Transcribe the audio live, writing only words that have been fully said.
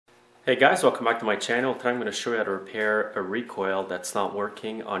Hey guys, welcome back to my channel. Today I'm going to show you how to repair a recoil that's not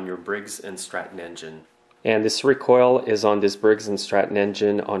working on your Briggs Stratton engine. And this recoil is on this Briggs Stratton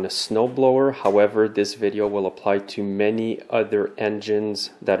engine on a snowblower. However, this video will apply to many other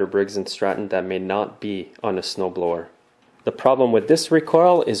engines that are Briggs Stratton that may not be on a snowblower. The problem with this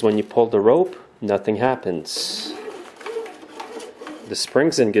recoil is when you pull the rope, nothing happens. The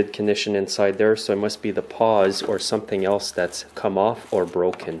spring's in good condition inside there, so it must be the paws or something else that's come off or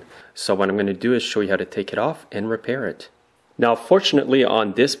broken. So what I'm going to do is show you how to take it off and repair it. Now fortunately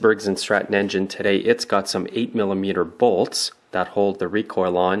on this Briggs Stratton engine today, it's got some 8mm bolts that hold the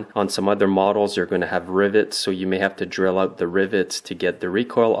recoil on. On some other models you're going to have rivets, so you may have to drill out the rivets to get the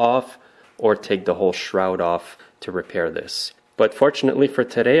recoil off or take the whole shroud off to repair this. But fortunately for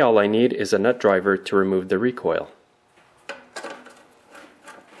today, all I need is a nut driver to remove the recoil.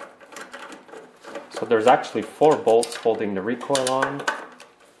 So there's actually 4 bolts holding the recoil on.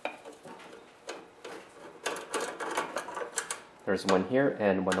 There's one here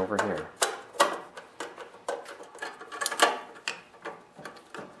and one over here.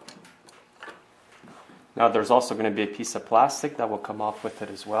 Now there's also going to be a piece of plastic that will come off with it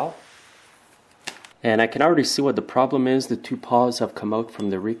as well. And I can already see what the problem is. The 2 paws have come out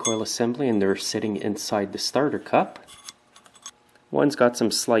from the recoil assembly and they're sitting inside the starter cup. One's got some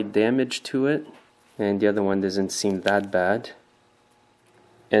slight damage to it, and the other one doesn't seem that bad.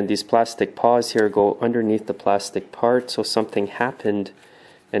 And these plastic paws here go underneath the plastic part, so something happened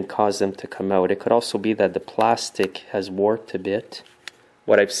and caused them to come out. It could also be that the plastic has warped a bit.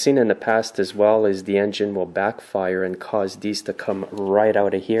 What I've seen in the past as well is the engine will backfire and cause these to come right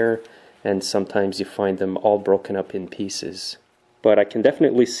out of here, and sometimes you find them all broken up in pieces. But I can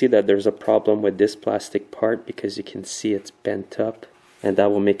definitely see that there's a problem with this plastic part because you can see it's bent up, and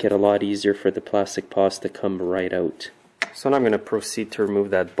that will make it a lot easier for the plastic paws to come right out. So now I'm going to proceed to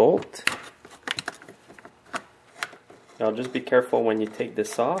remove that bolt. Now just be careful when you take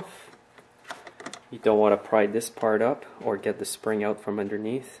this off. You don't want to pry this part up or get the spring out from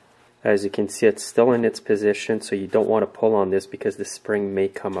underneath. As you can see, it's still in its position, so you don't want to pull on this because the spring may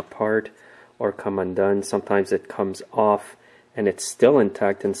come apart or come undone. Sometimes it comes off and it's still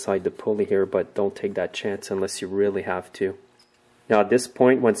intact inside the pulley here, but don't take that chance unless you really have to. Now at this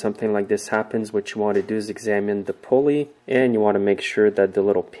point, when something like this happens, what you want to do is examine the pulley, and you want to make sure that the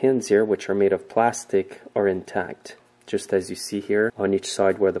little pins here, which are made of plastic, are intact, just as you see here on each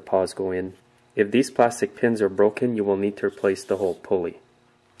side where the paws go in. If these plastic pins are broken, you will need to replace the whole pulley.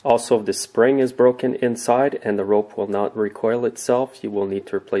 Also, if the spring is broken inside and the rope will not recoil itself, you will need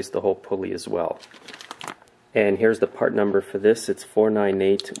to replace the whole pulley as well. And here's the part number for this. It's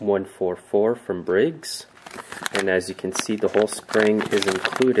 498144 from Briggs. And as you can see, the whole spring is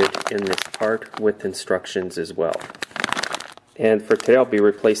included in this part with instructions as well. And for today I'll be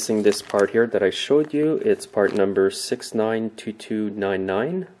replacing this part here that I showed you. It's part number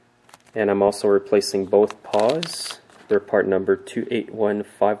 692299. And I'm also replacing both paws. They're part number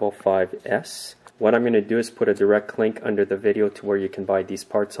 281505S. What I'm going to do is put a direct link under the video to where you can buy these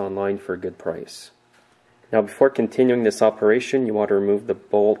parts online for a good price. Now before continuing this operation, you want to remove the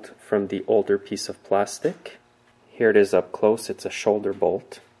bolt from the older piece of plastic. Here it is up close, it's a shoulder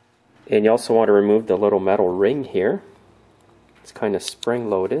bolt. And you also want to remove the little metal ring here. It's kind of spring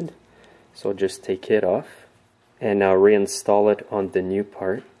loaded, so just take it off. And now reinstall it on the new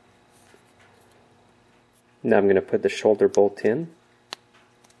part. Now I'm going to put the shoulder bolt in.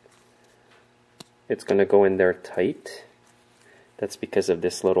 It's going to go in there tight. That's because of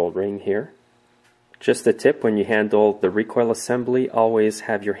this little ring here. Just a tip, when you handle the recoil assembly, always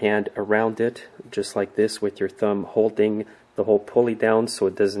have your hand around it, just like this, with your thumb holding the whole pulley down so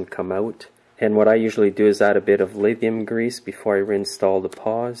it doesn't come out. And what I usually do is add a bit of lithium grease before I reinstall the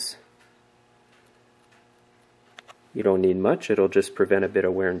paws. You don't need much, it'll just prevent a bit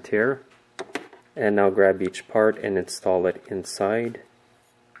of wear and tear. And now grab each part and install it inside.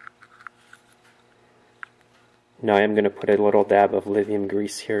 Now I'm going to put a little dab of lithium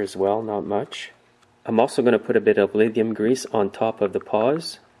grease here as well, not much. I'm also going to put a bit of lithium grease on top of the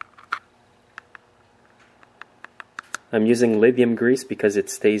paws. I'm using lithium grease because it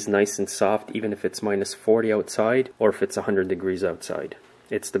stays nice and soft even if it's minus 40 outside or if it's 100 degrees outside.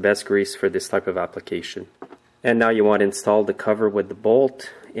 It's the best grease for this type of application. And now you want to install the cover with the bolt,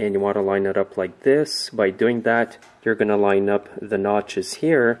 and you want to line it up like this. By doing that, you're going to line up the notches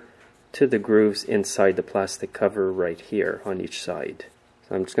here to the grooves inside the plastic cover right here on each side.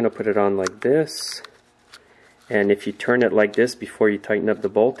 So I'm just going to put it on like this. And if you turn it like this before you tighten up the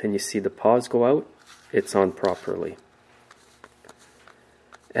bolt and you see the paws go out, it's on properly.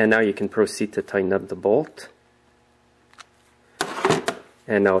 And now you can proceed to tighten up the bolt.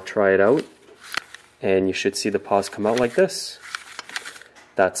 And now try it out, and you should see the paws come out like this.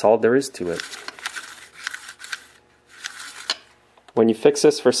 That's all there is to it. When you fix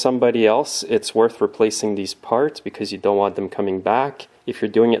this for somebody else, it's worth replacing these parts because you don't want them coming back. If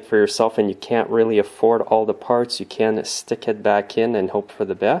you're doing it for yourself and you can't really afford all the parts, you can stick it back in and hope for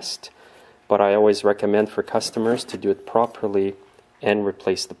the best. But I always recommend for customers to do it properly and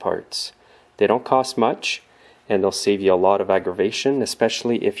replace the parts. They don't cost much, and they'll save you a lot of aggravation,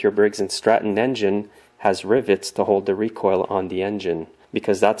 especially if your Briggs Stratton engine has rivets to hold the recoil on the engine,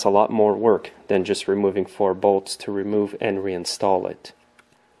 because that's a lot more work than just removing 4 bolts to remove and reinstall it.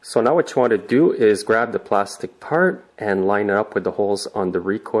 So now what you want to do is grab the plastic part and line it up with the holes on the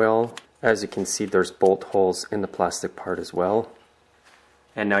recoil. As you can see, there's bolt holes in the plastic part as well.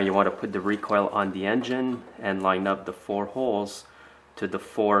 And now you want to put the recoil on the engine and line up the 4 holes to the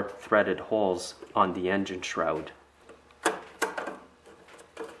 4 threaded holes on the engine shroud.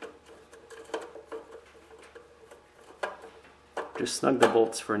 Just snug the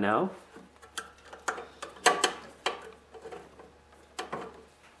bolts for now.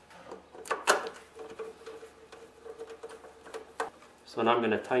 So now I'm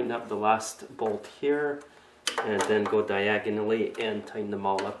going to tighten up the last bolt here and then go diagonally and tighten them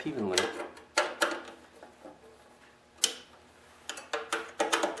all up evenly.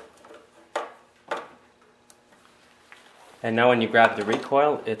 And now when you grab the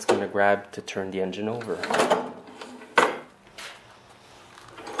recoil, it's going to grab to turn the engine over.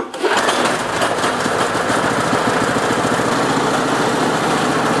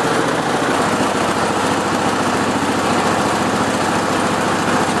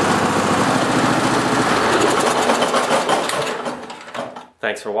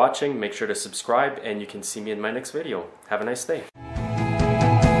 Thanks for watching. Make sure to subscribe and you can see me in my next video. Have a nice day.